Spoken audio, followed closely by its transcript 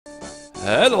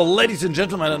Hello ladies and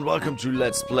gentlemen and welcome to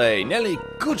Let's Play Nelly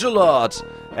Cootalot,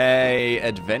 a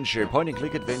adventure,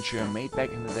 point-and-click adventure made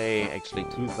back in the day, actually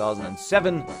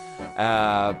 2007,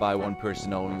 by one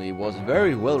person only. Was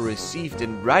very well received,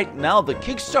 and right now the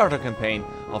Kickstarter campaign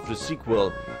of the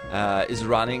sequel is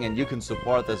running, and you can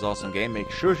support this awesome game.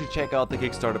 Make sure to check out the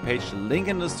Kickstarter page, the link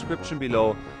in the description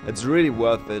below. It's really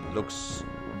worth it, looks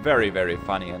very, very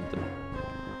funny, and the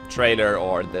trailer,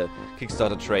 or the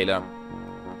Kickstarter trailer,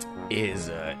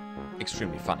 is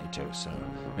extremely funny too, so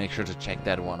make sure to check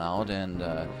that one out, and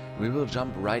we will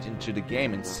jump right into the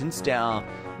game. And since there are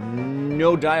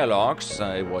no dialogues,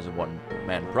 it was a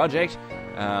one-man project,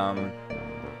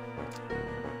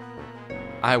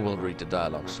 I will read the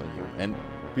dialogues for you, and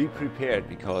be prepared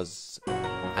because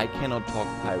I cannot talk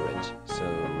pirate, so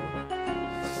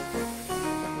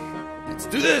let's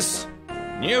do this!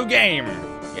 New game!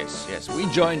 Yes, we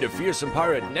joined the fearsome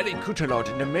pirate Nelly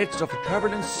Cootalot in the midst of a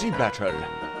turbulent sea battle.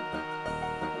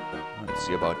 Let's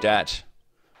see about that.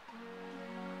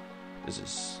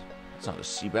 It's not a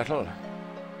sea battle.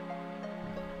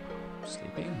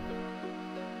 Sleeping?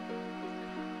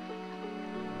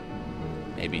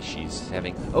 Maybe she's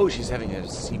having a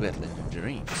sea battle in her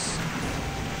dreams.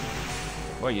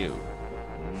 Who are you?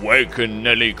 Waken,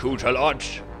 Nelly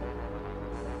Cootalot!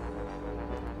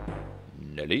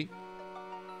 Nelly?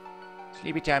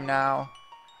 Sleepy time now.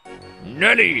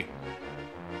 Nelly!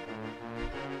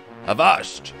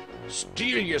 Avast!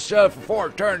 Steel yourself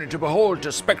before turning to behold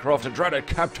the spectre of the dreaded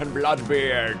Captain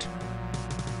Bloodbeard.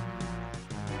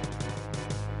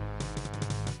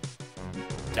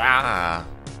 Ah!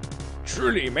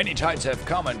 Truly, many tides have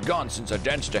come and gone since I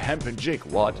danced the hempen jig.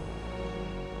 What?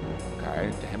 Okay,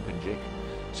 the hempen jig.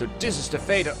 So this is the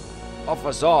fate of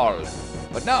us all.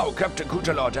 But now, Captain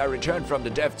Cootalot, I return from the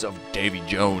depths of Davy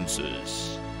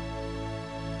Jones's.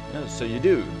 Oh, so you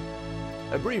do.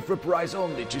 A brief reprise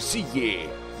only to see ye.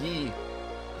 Ye,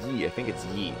 I think it's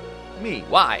ye. Me,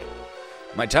 why?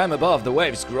 My time above the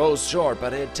waves grows short,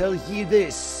 but I tell ye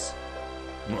this.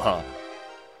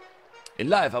 In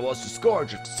life I was the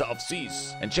scourge of the South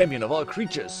Seas, and champion of all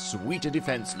creatures, sweet and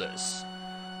defenseless.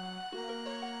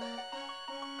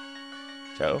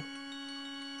 So?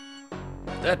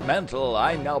 That mantle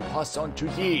I now pass on to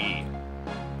ye.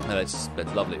 That's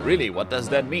lovely. Really, what does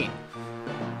that mean?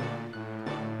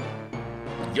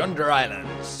 Yonder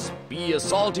islands be a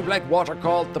salty black water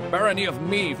called the Barony of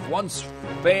Meath, once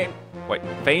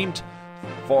famed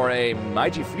for a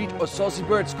mighty fleet of saucy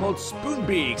birds called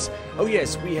Spoonbeaks. Oh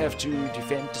yes, we have to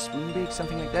defend the Spoonbeaks,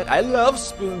 something like that. I love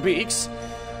Spoonbeaks.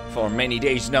 For many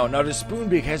days now, not a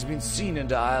Spoonbeak has been seen in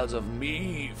the Isles of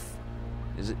Meath.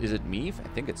 Is it Meath? I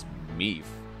think it's Meath.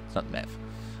 It's not Meth.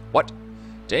 What?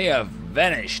 They have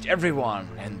vanished, everyone,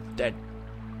 and that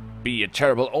be a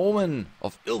terrible omen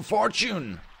of ill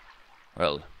fortune.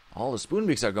 Well, all the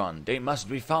Spoonbeaks are gone. They must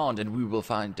be found, and we will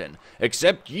find them.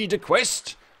 Accept ye the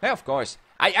quest? Yeah, of course.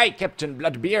 Aye, Captain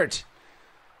Bloodbeard.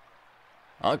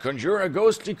 I'll conjure a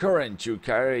ghostly current to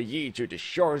carry ye to the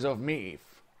shores of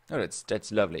Meath. Oh,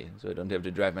 that's lovely, so I don't have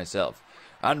to drive myself.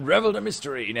 Unravel the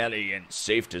mystery, Nelly, and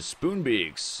save the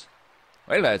Spoonbeaks.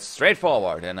 Well, that's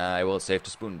straightforward, and I will save the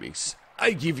Spoonbeaks.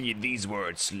 I give ye these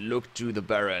words, look to the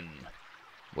Baron.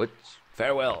 What?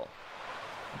 Farewell.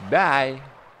 Bye.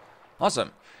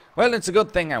 Awesome. Well, it's a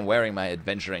good thing I'm wearing my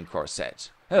adventuring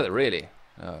corset. Oh, really?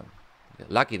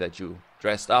 Lucky that you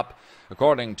dressed up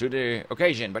according to the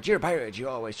occasion, but you're a pirate, you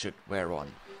always should wear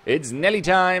one. It's Nelly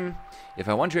time. If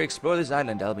I want to explore this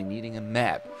island, I'll be needing a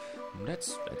map.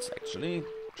 That's actually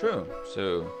true.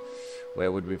 So,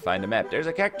 where would we find a map? There's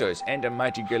a cactus and a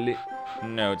mighty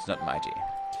No, it's not mighty.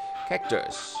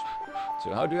 Cactus.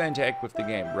 So how do I interact with the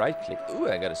game? Right click. Ooh,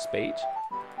 I got a spade.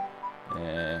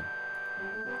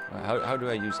 How do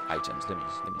I use items? Let me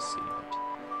see that.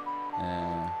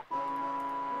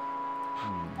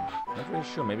 Not really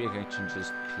sure. Maybe I can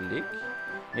just click.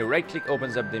 No, right click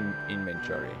opens up the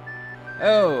inventory.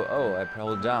 Oh, I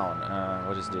hold down.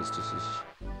 What is this? This is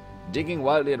digging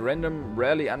wildly at random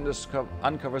rarely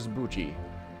uncovers booty.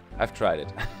 I've tried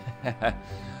it.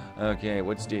 Okay,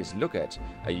 what's this? Look at.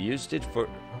 I used it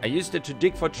to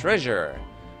dig for treasure.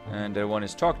 And one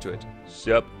is talk to it.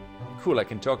 Sup? Cool, I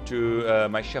can talk to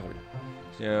my shovel.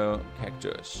 So,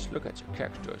 cactus. Look at your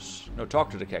cactus. No, talk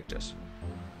to the cactus.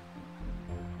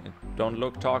 Don't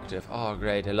look talkative. Oh,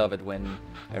 great. I love it when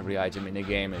every item in a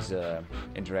game is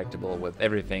interactable with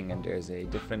everything and there's a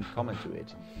different comment to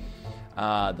it.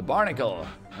 The barnacle.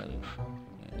 Well,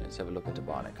 yeah, let's have a look at the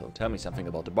barnacle. Tell me something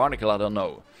about the barnacle. I don't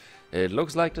know. It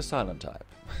looks like the silent type.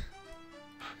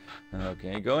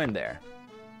 Okay, go in there.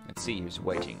 Let's see who's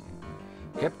waiting.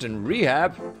 Captain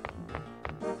Rehab.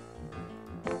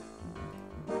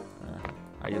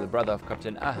 Are you the brother of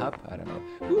Captain Ahab? I don't know.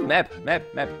 Ooh, map.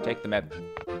 Take the map.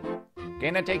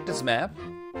 Can I take this map?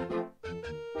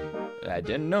 I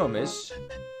didn't know, miss.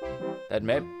 That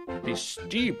map be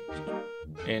steeped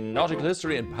in nautical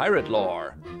history and pirate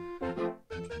lore.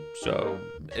 So,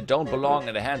 it don't belong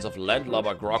in the hands of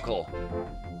Landlubber Grockle.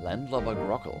 Landlubber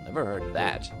Grockle, never heard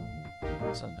that.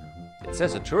 It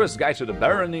says a tourist guide to the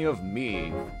barony of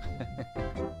Meath.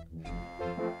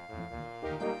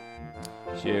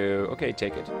 So, okay,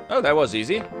 take it. Oh, that was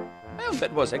easy. Well,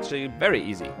 that was actually very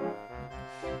easy.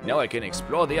 Now I can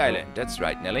explore the island. That's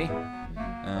right, Nelly.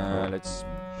 Let's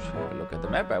have a look at the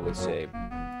map, I would say.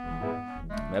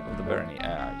 Map of the barony.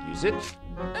 Use it.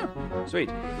 Oh, sweet.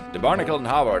 The Barnacle and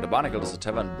Harbor. The Barnacle is a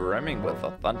tavern brimming with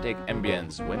authentic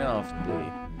ambience. Winner of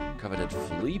the coveted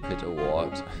Flea Pit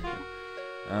Award.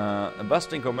 A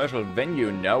bustling commercial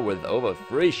venue now with over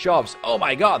 3 shops. Oh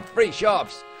my god, 3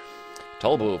 shops!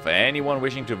 Toll booth. Anyone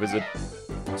wishing to visit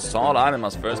Salt Island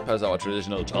must first pass our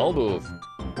traditional toll booth.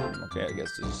 Okay, I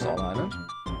guess this is Salt Island.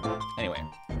 Anyway,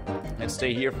 let's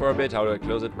stay here for a bit. How do I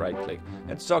close it? Right click.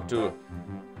 Let's talk to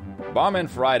Barman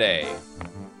Friday.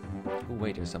 Oh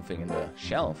wait, there's something in the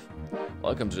shelf.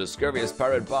 Welcome to the scurviest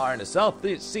pirate bar in the South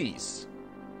Seas.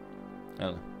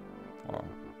 Well,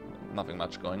 nothing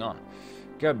much going on.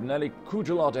 Captain Nelly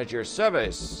Cootalot at your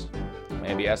service.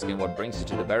 Maybe asking what brings you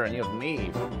to the barony of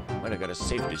Meath. Well, I gotta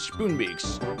save the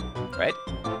Spoonbeaks, right?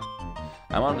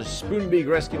 I'm on a Spoonbeak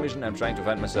rescue mission. I'm trying to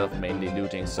find myself, mainly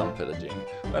looting, some pillaging.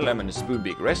 Well, I'm on a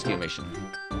Spoonbeak rescue mission.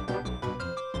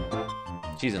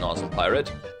 She's an awesome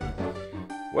pirate.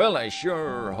 Well, I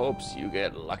sure hopes you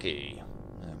get lucky.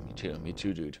 Me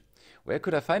too, dude. Where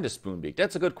could I find a Spoonbeak?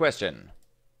 That's a good question.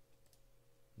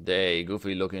 They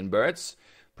goofy-looking birds.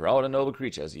 Proud and noble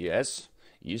creatures, yes.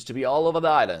 Used to be all over the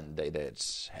island, they did.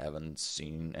 Haven't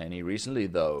seen any recently,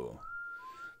 though.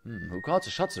 Who calls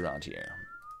the shots around here?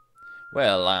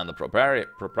 Well, I'm the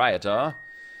proprietor.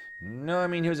 No, I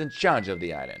mean who's in charge of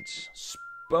the island.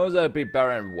 Suppose I'd be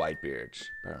Baron Whitebeard.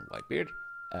 Baron Whitebeard?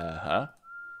 Uh-huh.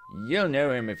 You'll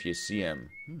know him if you see him.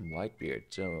 Whitebeard,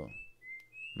 so...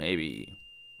 maybe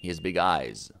he has big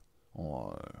eyes.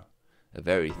 Or a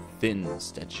very thin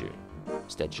stature.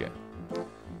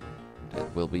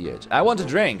 That will be it. I want a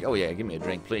drink. Oh yeah, give me a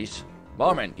drink, please.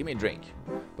 Barman, give me a drink.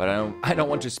 But I don't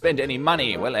want to spend any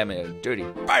money. Well, I'm a dirty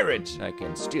pirate. I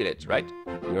can steal it, right?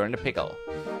 You're in a pickle.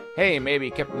 Hey,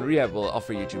 maybe Captain Rehab will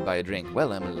offer you to buy a drink.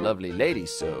 Well, I'm a lovely lady,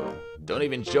 so don't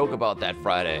even joke about that,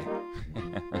 Friday.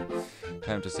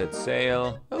 Time to set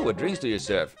sail. Oh, what drinks do you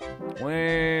serve?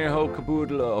 Well, whole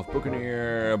caboodle of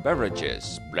Buccaneer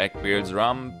beverages. Blackbeard's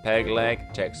rum, peg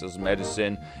leg, Texas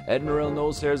medicine, Admiral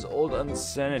Nosehair's old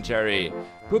unsanitary,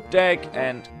 poop deck,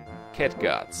 and cat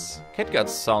guts. Cat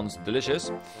guts sounds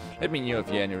delicious. Let me know if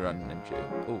you any run into.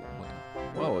 Oh,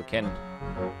 whoa, I can.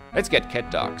 Let's get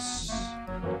cat dogs.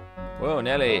 Whoa,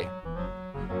 Nelly.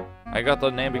 I got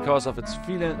the name because of its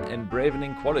feline and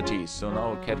bravening qualities, so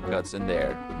now cat guts in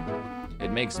there. It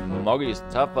makes moggies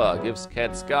tougher, gives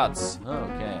cats guts.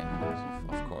 Okay,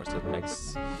 of course, that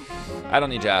makes... I don't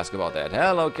need to ask about that.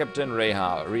 Hello, Captain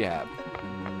Rehab.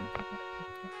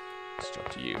 Let's talk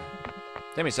to you.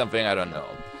 Tell me something I don't know.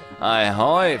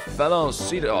 Ahoy, fellow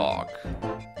sea dog.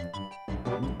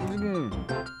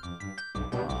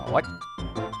 What?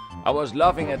 I was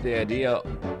laughing at the idea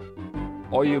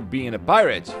of you being a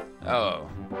pirate. Oh.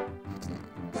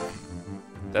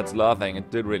 That's laughing. It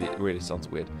did really sounds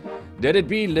weird. Did it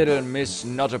be, little miss,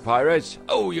 not a pirate?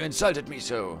 Oh, you insulted me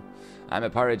so. I'm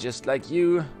a pirate just like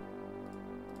you.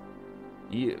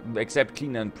 Except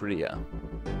cleaner and prettier.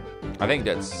 I think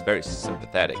that's very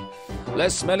sympathetic.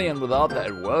 Less smelly and without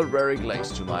that well-wearing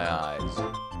glaze to my eyes.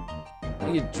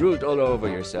 You drooled all over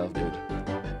yourself, dude.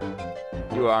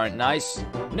 You aren't nice.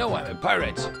 No, I'm a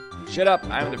pirate. Shut up,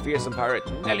 I'm the fearsome pirate,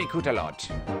 Nelly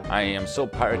Cootalot. I am so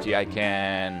piratey I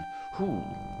can...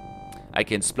 I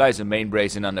can splice a main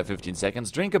brace in under 15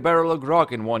 seconds, drink a barrel of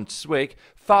grog in one swig,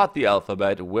 fart the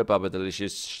alphabet, whip up a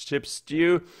delicious ship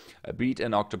stew, beat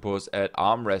an octopus at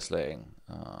arm wrestling.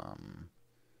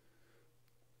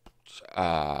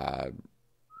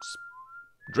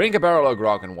 Drink a barrel of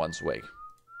grog in one swig.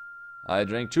 I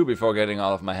drink 2 before getting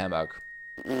out of my hammock.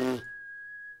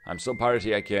 I'm so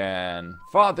piratey I can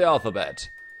fart the alphabet.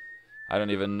 I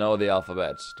don't even know the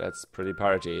alphabet. That's pretty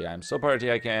piratey. I'm so piratey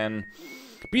I can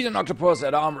beat an octopus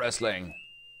at arm wrestling.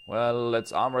 Well,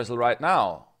 let's arm wrestle right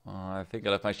now. I think I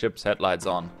left my ship's headlights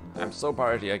on. I'm so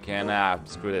piratey I can...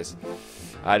 screw this.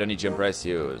 I don't need to impress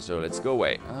you, so let's go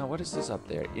away. What is this up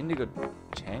there? Indigo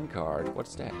tankard.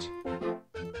 What's that?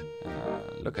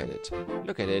 Look at it.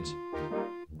 Look at it.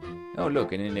 Oh,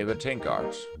 look, an indigo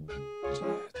tankard.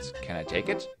 Can I take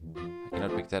it? I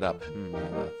cannot pick that up.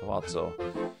 I thought so.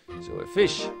 So a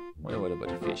fish. Well, what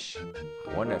about a fish?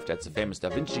 I wonder if that's a famous Da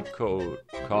Vinci code.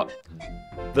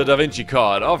 The Da Vinci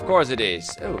card. Of course it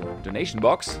is. Oh, donation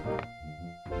box.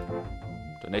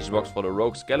 Donation box for the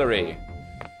Rogues Gallery.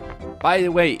 By the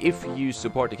way, if you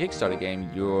support the Kickstarter game,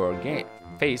 your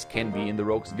face can be in the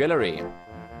Rogues Gallery.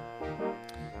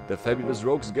 The fabulous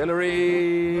Rogues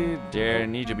Gallery. There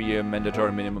need to be a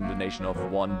mandatory minimum donation of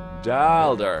 $1.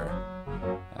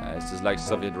 This is like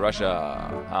Soviet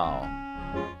Russia. How?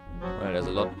 Well, there's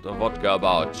a lot of vodka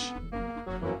about.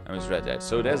 I misread that.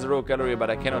 So there's the Rogue Gallery, but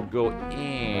I cannot go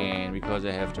in because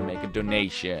I have to make a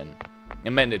donation. A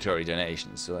mandatory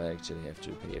donation. So I actually have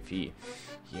to pay a fee.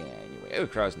 Yeah, anyway. Oh,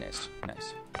 crow's nest.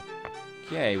 Nice.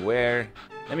 Okay, where?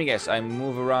 Let me guess. I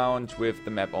move around with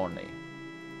the map only.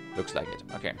 Looks like it.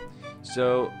 Okay.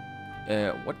 So,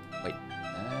 what? Wait.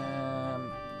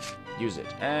 Use it.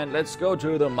 And let's go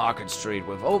to the market street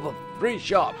with over 3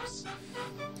 shops.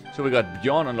 So we got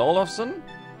Bjorn and Olofsson.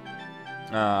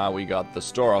 We got the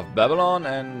Store of Babylon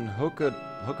and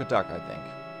Hookaduck, I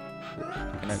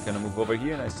think. Can I move over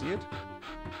here and I see it?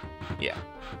 Yeah.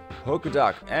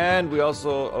 Hookaduck. And we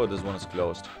also... Oh, this one is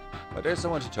closed. But there's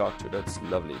someone to talk to. That's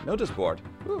lovely. Notice board.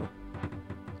 Ooh.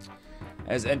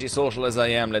 As antisocial as I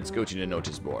am, let's go to the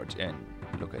notice board and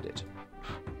look at it.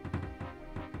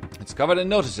 It's covered in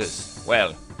notices.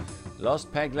 Well,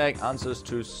 Lost Peg Leg answers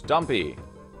to Stumpy.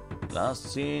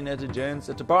 Last seen at the gents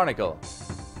at the Barnacle.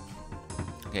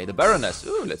 Okay, the Baroness.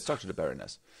 Ooh, let's talk to the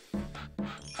Baroness.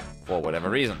 For whatever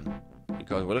reason.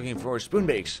 Because we're looking for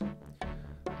Spoonbeaks.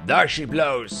 There she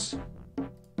blows.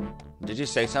 Did you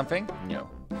say something? No.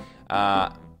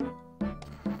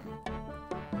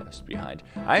 Left behind.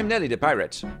 I'm Nelly the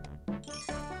Pirate.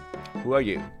 Who are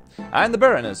you? I'm the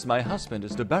Baroness. My husband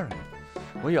is the Baron.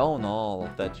 We own all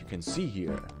that you can see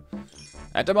here.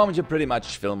 At the moment, you pretty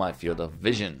much fill my field of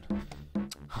vision.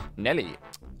 Nelly,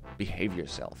 behave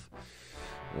yourself.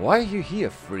 Why are you here,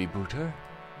 freebooter?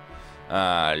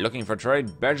 Looking for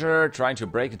trade badger, trying to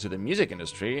break into the music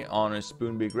industry on a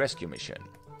Spoonbeak rescue mission.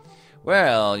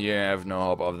 Well, you have no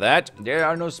hope of that. There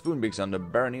are no Spoonbeaks on the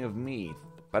Barony of Meath,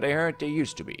 but I heard there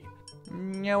used to be.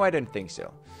 No, I don't think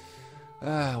so.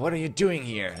 What are you doing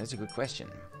here? That's a good question.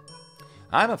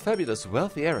 I'm a fabulous,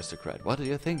 wealthy aristocrat. What do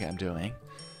you think I'm doing?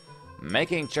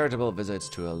 Making charitable visits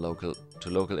to local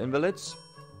invalids?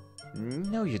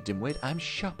 No, you dimwit. I'm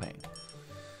shopping.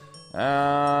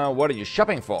 What are you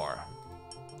shopping for?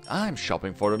 I'm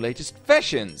shopping for the latest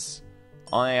fashions.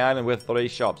 On an island with 3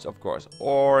 shops, of course.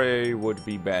 Or it would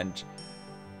be banned.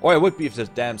 Or it would be if the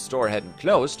damn store hadn't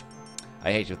closed.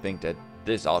 I hate to think that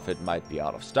this outfit might be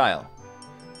out of style.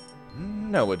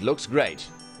 No, it looks great.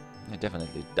 It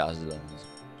definitely does.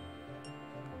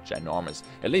 Ginormous.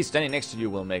 At least standing next to you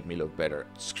will make me look better.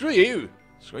 Screw you!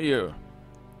 Screw you.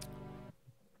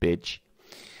 Bitch.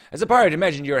 As a pirate,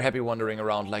 imagine you're happy wandering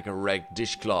around like a ragged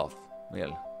dishcloth.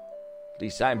 Well, at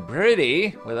least I'm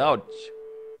pretty without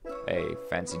a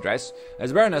fancy dress.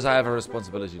 As Baroness, I have a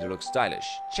responsibility to look stylish.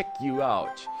 Check you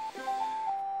out.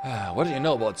 What do you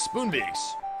know about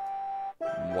Spoonbeaks?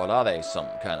 What are they? Some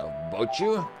kind of boat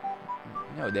shoe?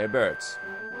 No, they're birds.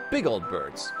 Big old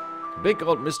birds. Big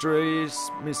old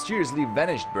mysteriously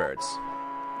vanished birds.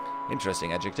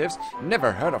 Interesting adjectives.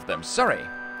 Never heard of them, sorry.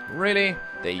 Really?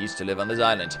 They used to live on this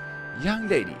island. Young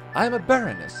lady, I'm a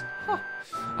baroness. Huh.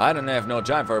 I don't have no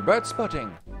time for bird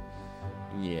spotting.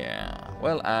 Yeah,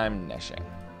 well, I'm gnashing.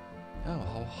 Oh,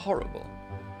 how horrible.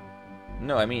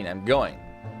 No, I mean, I'm going.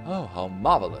 Oh, how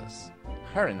marvelous.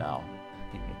 Hurry now.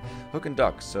 Hook and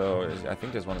Duck, so I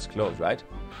think this one is closed, right?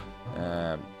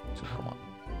 So come on.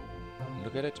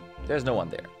 Look at it. There's no one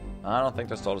there. I don't think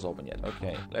the stall is open yet.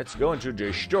 Okay, let's go into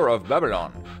the Store of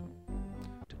Babylon.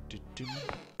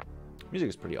 Music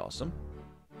is pretty awesome.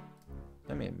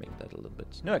 Let me make that a little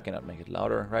bit. No, I cannot make it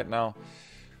louder right now.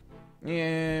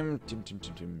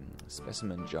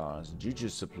 Specimen jars, juju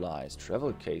supplies,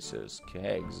 travel cases,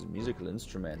 kegs, musical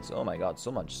instruments. Oh my god,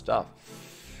 so much stuff.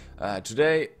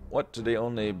 Today, what today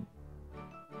only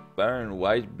Baron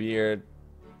Whitebeard.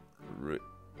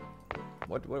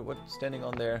 What's standing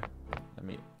on there? Damn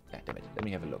it. Let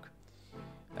me have a look.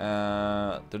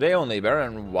 Today only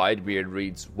Baron Whitebeard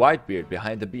reads Whitebeard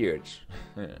behind the beard.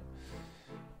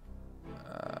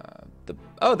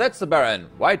 Oh, that's the Baron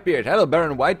Whitebeard. Hello,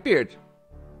 Baron Whitebeard.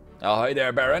 Ahoy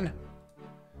there, Baron.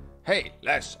 Hey,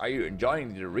 Les, are you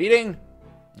enjoying the reading?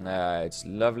 It's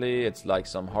lovely. It's like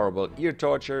some horrible ear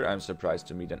torture. I'm surprised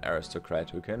to meet an aristocrat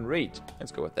who can read.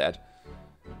 Let's go with that.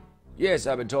 Yes,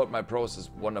 I've been told my prose is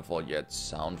wonderful yet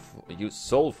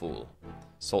soulful.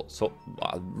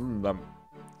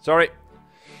 Sorry.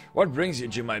 What brings you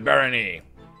to my barony?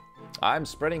 I'm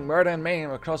spreading murder and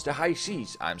mayhem across the high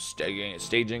seas. I'm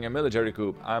staging a military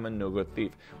coup. I'm a no-good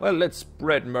thief. Well, let's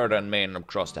spread murder and mayhem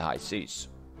across the high seas.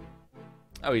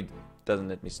 Oh, he doesn't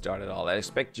let me start at all. I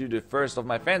expect you, the first of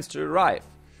my fans, to arrive.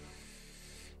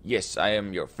 Yes, I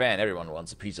am your fan. Everyone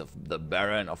wants a piece of the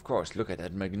Baron. Of course, look at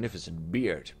that magnificent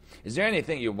beard. Is there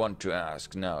anything you want to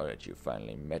ask now that you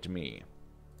finally met me?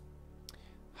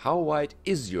 How white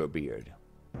is your beard?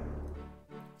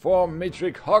 4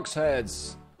 metric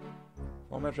hogsheads.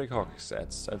 4 metric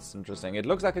hogsheads. That's interesting. It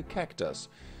looks like a cactus.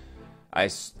 I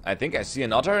think I see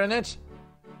an otter in it.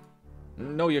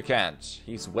 No, you can't.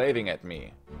 He's waving at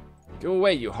me. Go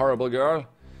away, you horrible girl.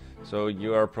 So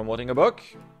you are promoting a book?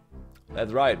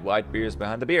 That's right, Whitebeard's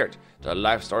behind the beard. The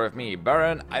life story of me,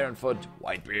 Baron Ironfoot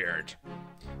Whitebeard.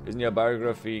 Isn't your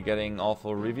biography getting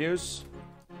awful reviews?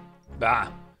 Bah,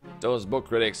 those book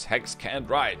critics hacks can't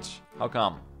write. How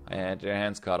come? I had their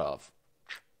hands cut off.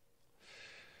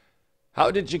 How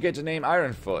did you get the name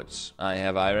Ironfoot? I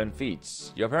have iron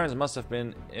feet. Your parents must have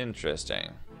been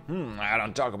interesting. I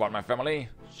don't talk about my family.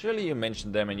 Surely you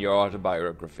mentioned them in your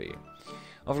autobiography.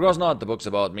 Of course not, the book's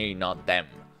about me, not them.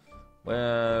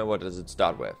 Well, what does it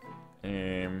start with?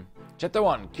 Chapter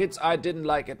 1, kids I didn't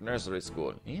like at nursery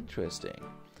school. Interesting.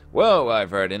 Whoa,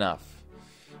 I've heard enough.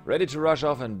 Ready to rush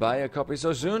off and buy a copy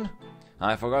so soon?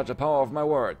 I forgot the power of my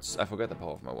words. I forget the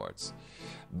power of my words.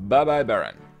 Bye-bye,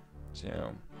 Baron.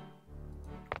 So,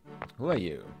 who are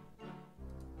you?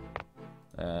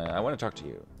 I want to talk to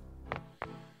you.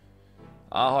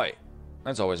 Ahoy.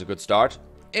 That's always a good start.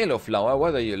 Hello, Flower.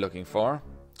 What are you looking for?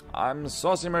 I'm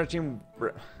saucy maritime...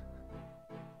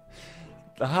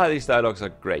 These dialogues are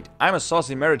great. I'm a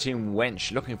saucy maritime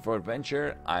wench looking for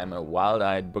adventure. I'm a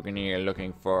wild-eyed buccaneer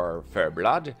looking for fair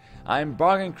blood. I'm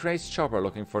bargain-crazed shopper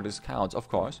looking for discounts, of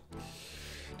course.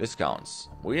 Discounts.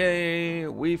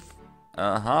 We've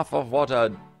half of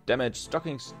water damaged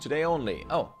stockings today only.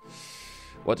 Oh,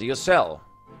 what do you sell?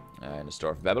 In the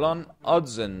store of Babylon,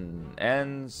 odds and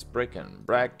ends, brick and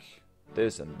brack,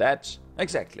 this and that.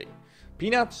 Exactly.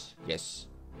 Peanuts? Yes.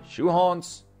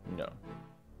 Shoehorns? No.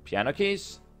 Piano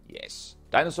keys? Yes.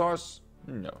 Dinosaurs?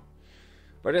 No.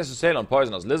 But there's a sale on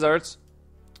poisonous lizards.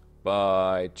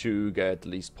 Buy 2, get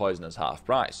least poisonous half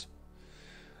price.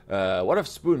 What of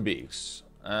Spoonbeaks?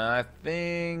 I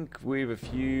think we've a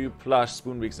few plush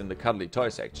Spoonbeaks in the cuddly toy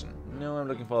section. No, I'm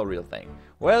looking for a real thing.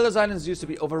 Well, those islands used to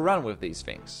be overrun with these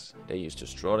things. They used to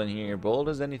stroll in here, bold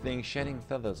as anything, shedding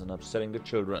feathers and upsetting the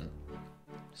children.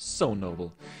 So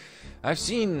noble. I've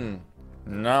seen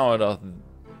none of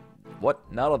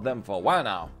them for a while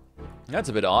now. That's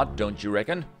a bit odd, don't you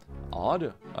reckon?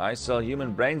 Odd? I sell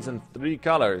human brains in 3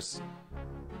 colors.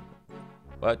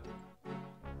 What?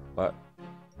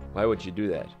 Why would you do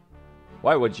that?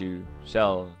 Why would you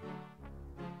sell...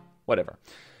 Whatever.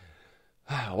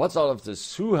 What's all of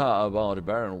this hoo-ha about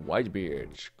Baron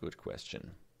Whitebeard? Good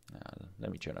question.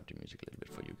 Let me turn up the music a little bit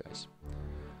for you guys.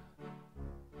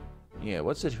 Yeah,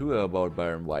 what's that hoo-ha about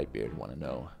Baron Whitebeard? Want to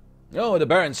know? Oh, the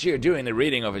Baron's here doing the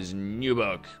reading of his new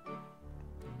book.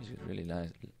 Music is really nice.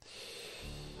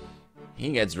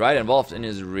 He gets right involved in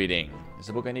his reading. Is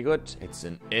the book any good? It's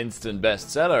an instant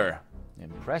bestseller.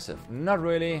 Impressive. Not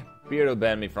really. Beard will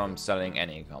ban me from selling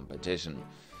any competition.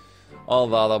 All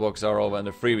the other books are over in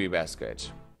the freebie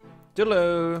basket.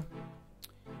 Toodaloo.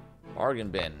 Bargain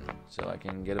bin. So I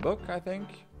can get a book, I think.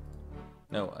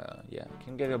 No, yeah, I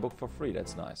can get a book for free.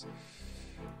 That's nice.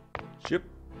 Ship.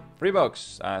 Free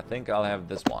books. I think I'll have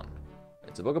this one.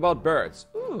 It's a book about birds.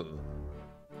 Ooh.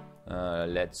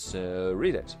 Let's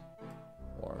read it.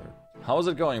 Or how's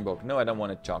it going, book? No, I don't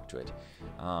want to talk to it.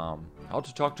 How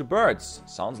to talk to birds.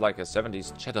 Sounds like a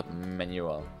 70s chat-up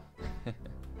manual.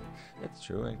 That's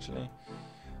true, actually.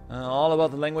 All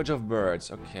about the language of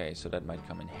birds. Okay, so that might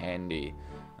come in handy.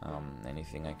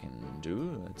 Anything I can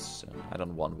do? It's I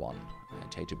don't want one.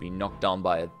 I'd hate to be knocked down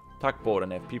by a tugboat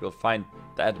and have people find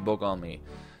that book on me.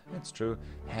 That's true.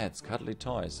 Hats, cuddly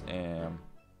toys. Can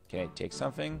I take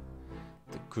something?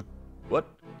 What?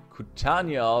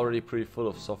 Kutania already pretty full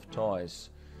of soft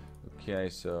toys. Okay,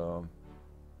 so...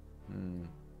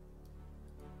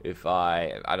 If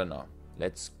I don't know.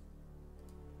 Let's...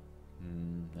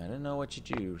 I don't know what you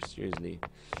do, seriously.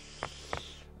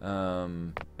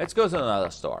 Let's go to another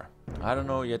store. I don't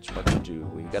know yet what to do.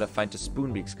 We gotta find the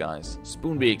Spoonbeaks, guys.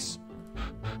 Spoonbeaks.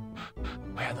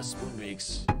 Where are the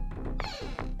Spoonbeaks?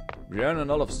 Björn and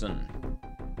Olofsson.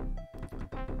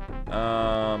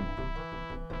 I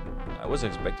was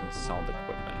expecting sound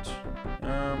equipment.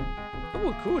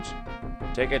 Oh, good.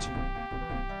 Take it.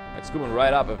 Let's go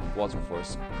right up if it wasn't for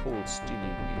his cold, steely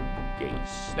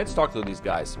gaze. Let's talk to these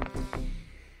guys.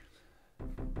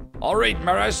 Alright,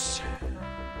 Maris.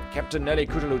 Captain Nelly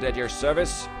Cootalot at your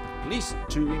service. Pleased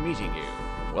to be meeting you.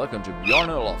 Welcome to Bjorn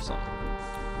Olofsson,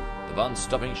 the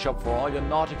one-stopping shop for all your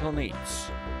nautical needs.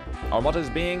 Our motto is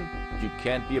being, you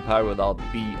can't be a pirate without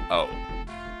B.O.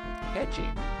 Catchy.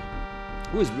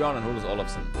 Who is Bjorn and who is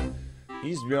Olofsson?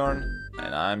 He's Bjorn,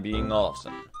 and I'm being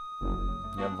Olofsson.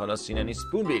 You haven't seen any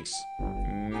Spoonbeaks?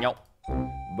 No.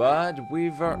 But we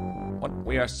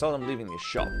are seldom leaving the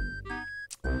shop.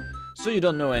 So you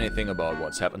don't know anything about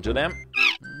what's happened to them?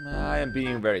 I am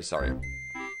being very sorry.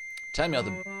 Tell me how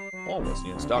the... Oh, what's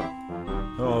new in stock?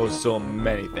 Oh, so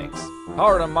many things. How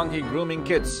are the monkey grooming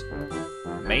kits?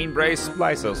 Main brace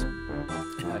splicers.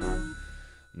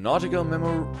 Nautical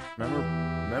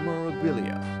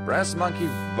memorabilia. Brass monkey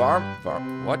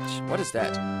what is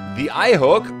that? The eye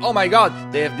hook? Oh my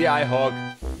god, they have the eye hook.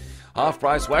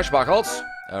 Half-price swashbuckles.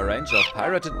 A range of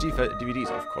pirated DVDs.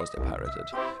 Of course they're pirated.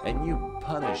 A new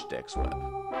Punish deck swap.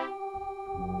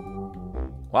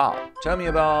 Wow. Tell me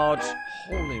about...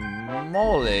 Holy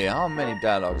moly, how many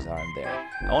dialogues are in there?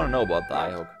 I want to know about the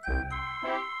eye hook.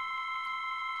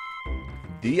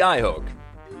 The eye hook.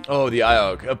 Oh, the eye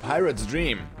hook. A pirate's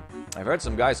dream. I've heard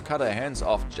some guys cut their hands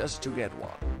off just to get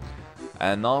one.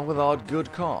 And not without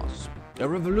good cause. A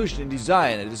revolution in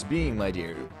design it is being, my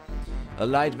dear. A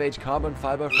lightweight carbon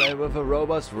fiber frame with a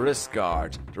robust wrist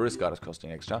guard. The wrist guard is costing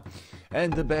extra.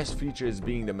 And the best feature is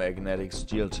being the magnetic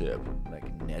steel tip.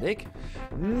 Magnetic?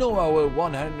 No, our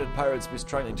one-handed pirates be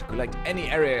struggling to collect any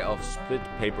area of spilled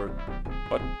paper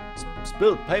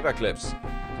clips.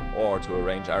 Or to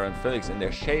arrange iron fillings in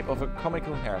their shape of a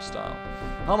comical hairstyle.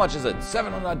 How much is it?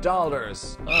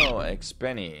 $700! Oh,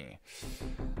 expenny.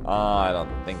 I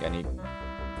don't think I need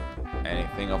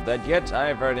anything of that yet.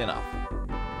 I've heard enough.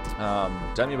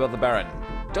 Tell me about the Baron.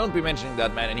 Don't be mentioning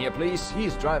that man in here, please.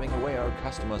 He's driving away our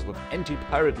customers with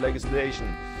anti-pirate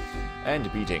legislation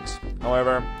and beatings.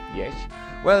 However, yes.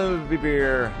 Well, we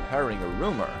were hearing a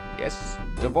rumor. Yes,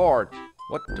 Devort.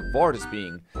 What Devort is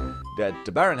being that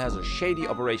the Baron has a shady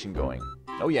operation going.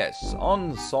 Oh yes,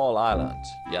 on Saul Island.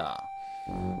 Yeah.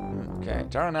 Okay,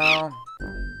 turn now.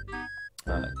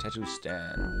 Tattoo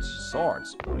stand.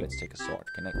 Swords. Oh, let's take a sword.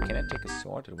 Can I take a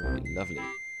sword? It would be lovely.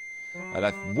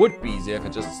 That would be easier if I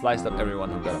just sliced up everyone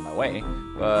who got in my way,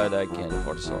 but I can't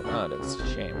afford a sword. Oh, that's a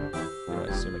shame. I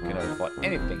assume I cannot afford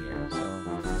anything here,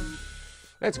 so...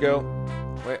 Let's go.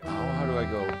 Wait, how do I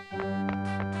go?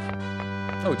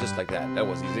 Oh, just like that. That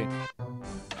was easy.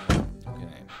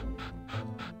 Okay.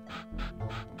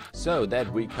 So, that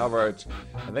we covered...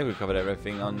 I think we covered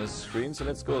everything on this screen, so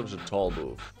let's go to the toll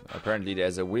booth. Apparently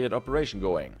there's a weird operation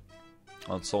going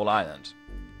on Soul Island.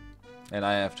 And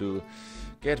I have to...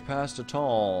 get past the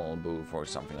toll booth or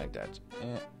something like that.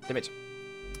 Damn it.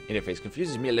 Interface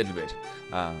confuses me a little bit.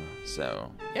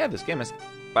 So, yeah, this game has,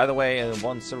 by the way,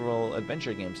 won several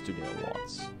Adventure Game Studio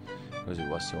Awards. Because it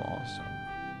was so awesome.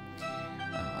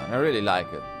 I really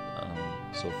like it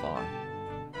so far.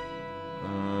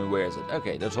 Where is it?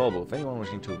 Okay, the toll booth. Anyone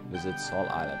wishing to visit Saul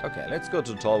Island. Okay, let's go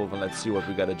to the toll booth and let's see what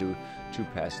we gotta do to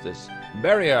pass this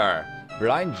barrier.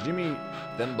 Blind Jimmy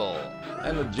Thimble.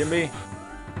 Hello, Jimmy.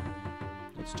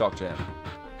 Let's talk to him.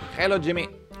 Hello, Jimmy.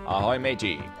 Ahoy,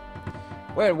 matey.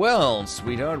 Well,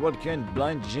 sweetheart, what can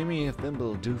Blind Jimmy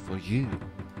Thimble do for you?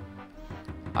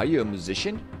 Are you a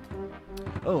musician?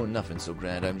 Oh, nothing so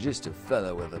grand. I'm just a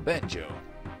fella with a banjo.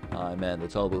 I man the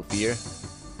toll booth here.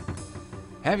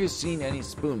 Have you seen any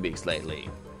Spoonbeaks lately?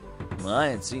 I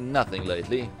ain't seen nothing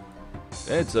lately.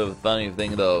 It's a funny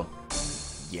thing, though.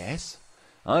 Yes?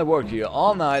 I work here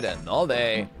all night and all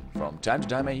day. From time to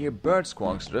time I hear bird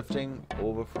squawks drifting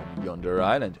over from yonder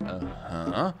island.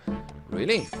 Uh-huh.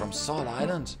 Really? From Saul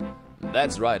Island?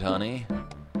 That's right, honey.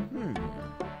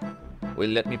 Will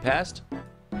you let me past?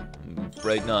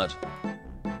 Afraid not.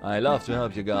 I love to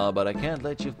help you, gal, but I can't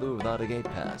let you through without a gate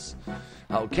pass.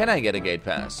 How can I get a gate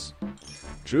pass?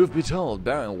 Truth be told,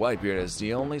 Baron Whitebeard is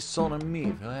the only son of me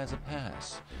who has a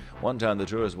pass. One time the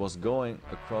tourist was going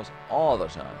across all the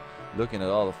time, looking at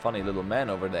all the funny little men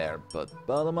over there, but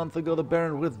about a month ago the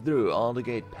Baron withdrew all the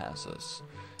gate passes.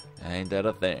 Ain't that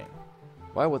a thing?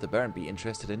 Why would the Baron be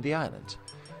interested in the island?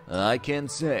 I can't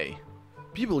say.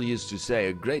 People used to say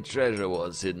a great treasure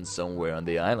was hidden somewhere on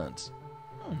the island.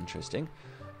 Interesting.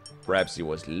 Perhaps he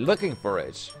was looking for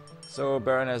it. So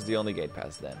Baron has the only gate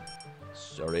pass then.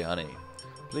 Sorry, honey.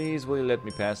 Please, will you let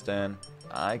me pass then?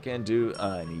 I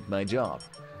need my job.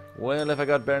 Well, if I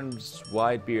got Baron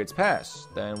Whitebeard's pass,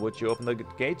 then would you open the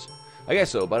gate? I guess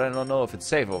so, but I don't know if it's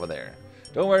safe over there.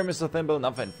 Don't worry, Mr. Thimble,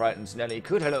 nothing frightens Nelly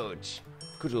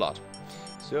Cootalot.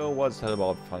 So what's that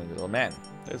about funny little man?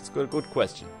 That's a good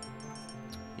question.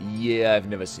 Yeah, I've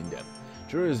never seen them.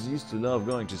 Tourists used to love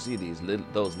going to see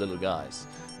those little guys.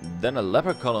 Then a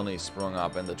leper colony sprung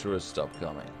up and the tourists stopped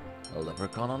coming. A leper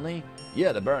colony?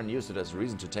 Yeah, the Baron used it as a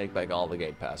reason to take back all the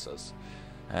gate passes.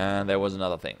 And there was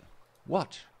another thing.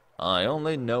 What? I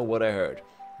only know what I heard.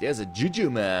 There's a juju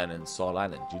man in Salt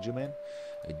Island. Juju man?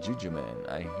 A juju man.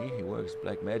 I hear he works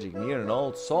black magic near an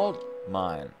old salt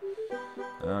mine.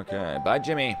 Okay, bye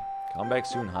Jimmy. Come back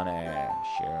soon, honey.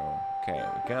 Sure. Okay,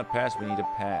 we cannot pass, we need a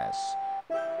pass.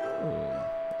 Ooh,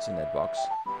 what's in that box?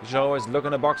 You should always look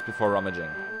in a box before rummaging.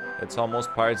 That's how most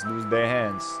pirates lose their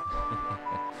hands.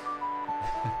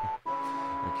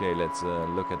 Okay, let's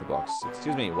look at the box.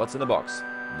 Excuse me, what's in the box?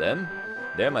 Them?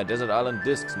 They're my desert island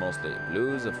discs mostly.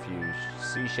 Blues, a few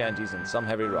sea shanties, and some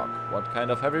heavy rock. What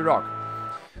kind of heavy rock?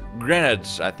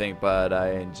 Granite, I think, but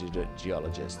I ain't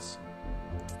geologists.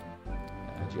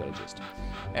 Geologist.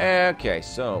 Okay,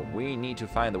 so we need to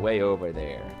find the way over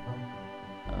there.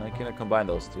 I cannot combine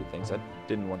those two things. I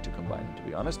didn't want to combine them, to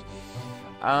be honest.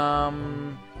 Yeah,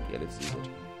 let's use it.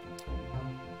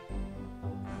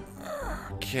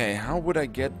 Okay, how would I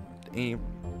get a...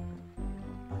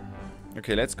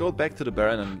 Okay, let's go back to the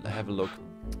Baron and have a look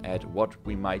at what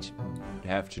we might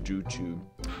have to do to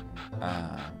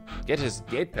get his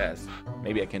gate pass.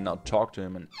 Maybe I can now talk to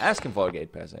him and ask him for a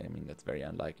gate pass. I mean, that's very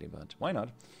unlikely, but why not?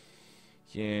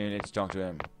 Yeah, let's talk to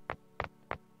him.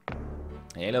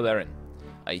 Hello, Baron.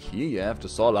 I hear you have the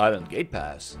Salt Island gate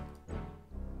pass.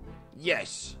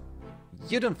 Yes.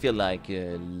 You don't feel like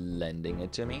lending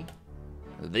it to me?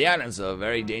 The island's a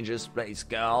very dangerous place,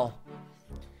 gal.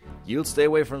 You'll stay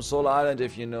away from Salt Island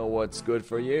if you know what's good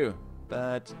for you.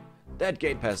 But that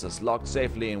gate pass is locked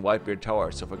safely in Whitebeard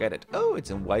Tower, so forget it. Oh, it's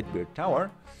in Whitebeard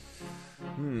Tower?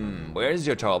 Where is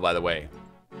your tower, by the way?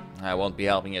 I won't be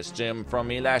helping you stim from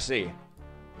me, lassie.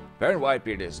 Baron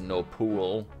Whitebeard is no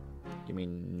fool. You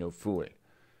mean no fool.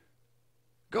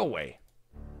 Go away.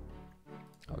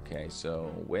 Okay,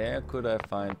 so where could I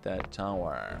find that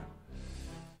tower?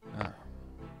 Oh.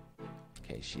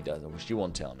 Okay, she doesn't. She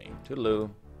won't tell me. Toodaloo.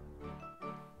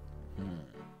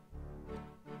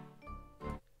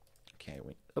 Okay,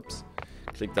 wait. Oops.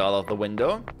 Clicked out of the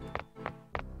window.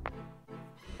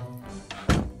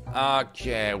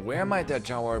 Okay, where might that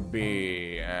tower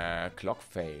be? Clock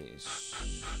face.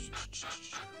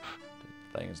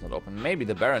 The thing is not open. Maybe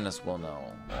the Baroness will know.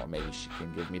 Or maybe she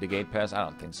can give me the gate pass. I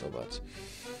don't think so, but...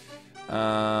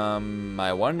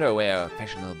 I wonder where a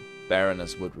fictional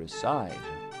Baroness would reside.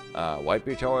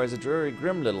 Whitebeard Tower is a dreary,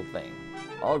 grim little thing.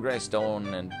 All grey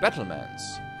stone and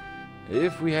battlements.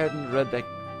 If we hadn't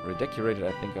redecorated,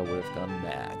 I think I would have gone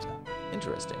mad.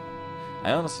 Interesting.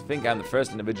 I honestly think I'm the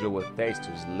first individual with taste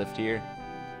who's lived here.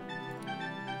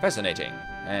 Fascinating.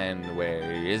 And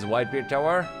where is Whitebeard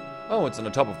Tower? Oh, it's on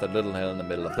the top of that little hill in the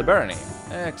middle of the barony.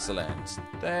 Excellent.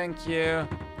 Thank you.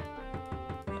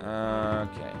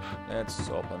 Okay, let's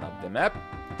open up the map.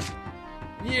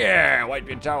 Yeah,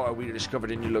 Whitebeard Tower, we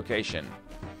discovered a new location.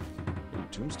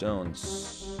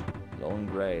 Tombstones. Lone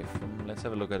grave. Let's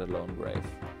have a look at a lone grave.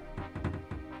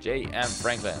 J.M.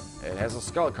 Franklin. It has a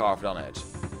skull carved on it.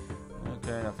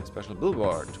 Okay, nothing special.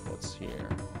 Billboard. What's here?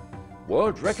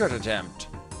 World record attempt.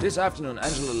 This afternoon,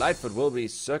 Angela Lightfoot will be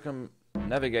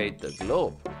circumnavigate the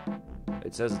globe.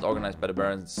 It says it's organized by the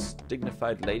Baron's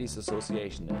Dignified Ladies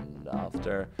Association, and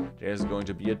after there's going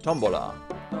to be a tombola.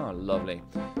 Oh, lovely.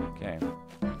 Okay.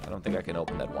 I don't think I can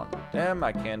open that one. Damn,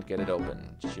 I can't get it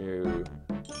open. Shoo.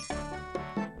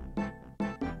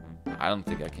 I don't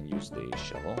think I can use the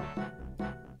shovel.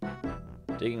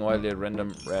 Digging wildly at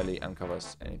random rarely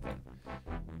uncovers anything.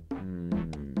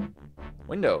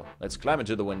 Window. Let's climb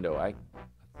into the window. I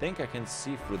think I can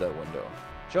see through that window.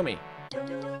 Show me.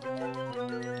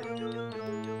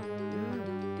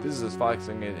 This is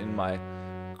fixing it in my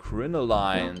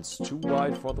crinolines. Too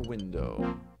wide for the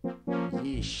window.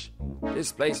 Yeesh.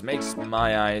 This place makes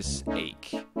my eyes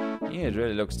ache. Yeah, it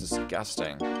really looks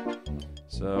disgusting.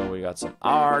 So we got some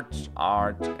art,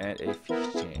 and a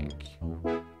fish tank.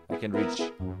 I can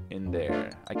reach in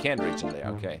there. I can't reach in there.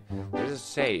 Okay. There's a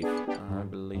safe. I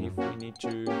believe we need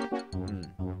to...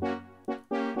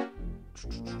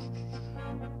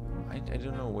 I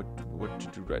don't know what to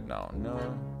do right now. No.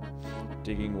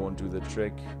 Digging won't do the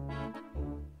trick.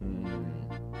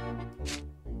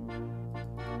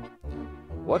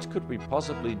 What could we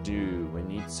possibly do? We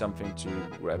need something to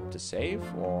grab the safe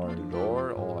or the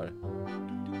door or...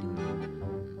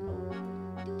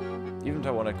 Even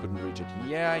though I couldn't reach it.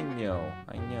 Yeah, I know.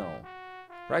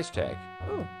 Price tag.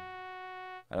 Oh.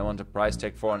 I don't want a price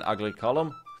tag for an ugly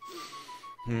column.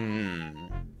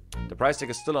 The price tag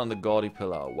is still on the gaudy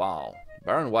pillar. Wow.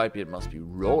 Baron Whitebeard must be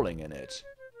rolling in it.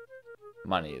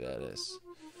 Money, that is.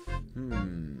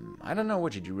 I don't know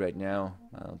what to do right now.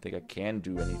 I don't think I can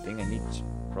do anything.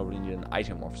 Probably need an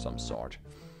item of some sort.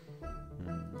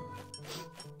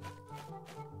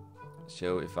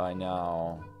 So if I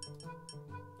now...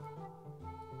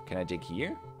 Can I dig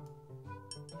here?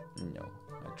 No,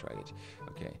 I tried it.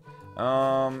 Okay.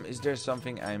 Is there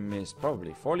something I missed?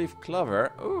 Probably. 4-leaf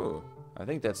clover. Ooh, I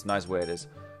think that's nice where it is.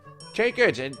 Take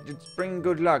it! It's bringing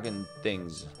good luck and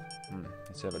things.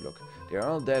 Let's have a look. They're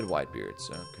all dead whitebeards.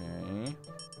 Okay.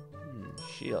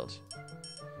 Shield.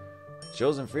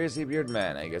 Chosen fiercely beard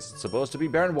man. I guess it's supposed to be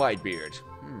Baron Whitebeard.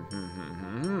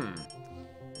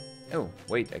 Oh,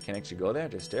 wait, I can actually go there?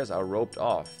 The stairs are roped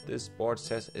off. This board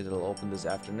says it'll open this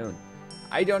afternoon.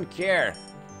 I don't care.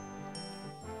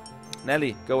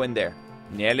 Nelly, go in there.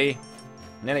 Nelly?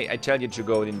 Nelly, I tell you to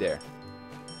go in there.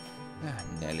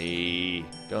 Nelly,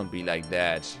 don't be like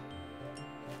that.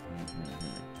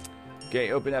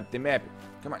 Okay, open up the map.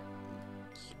 Come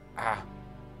on.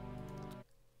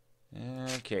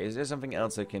 Okay, is there something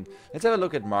else I can... Let's have a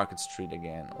look at Market Street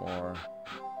again, or...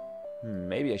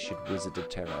 maybe I should visit the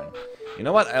Terran. You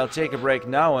know what? I'll take a break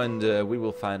now, and we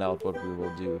will find out what we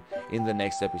will do in the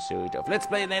next episode of Let's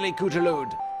Play Nelly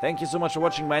Cootalot. Thank you so much for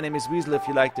watching. My name is Weasel. If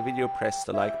you liked the video, press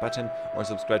the like button or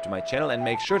subscribe to my channel, and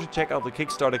make sure to check out the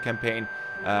Kickstarter campaign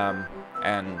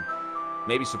and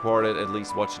maybe support it. At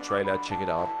least watch the trailer, check it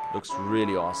out. Looks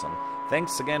really awesome.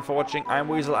 Thanks again for watching. I'm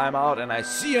Weasel. I'm out, and I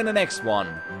see you in the next one.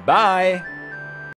 Bye.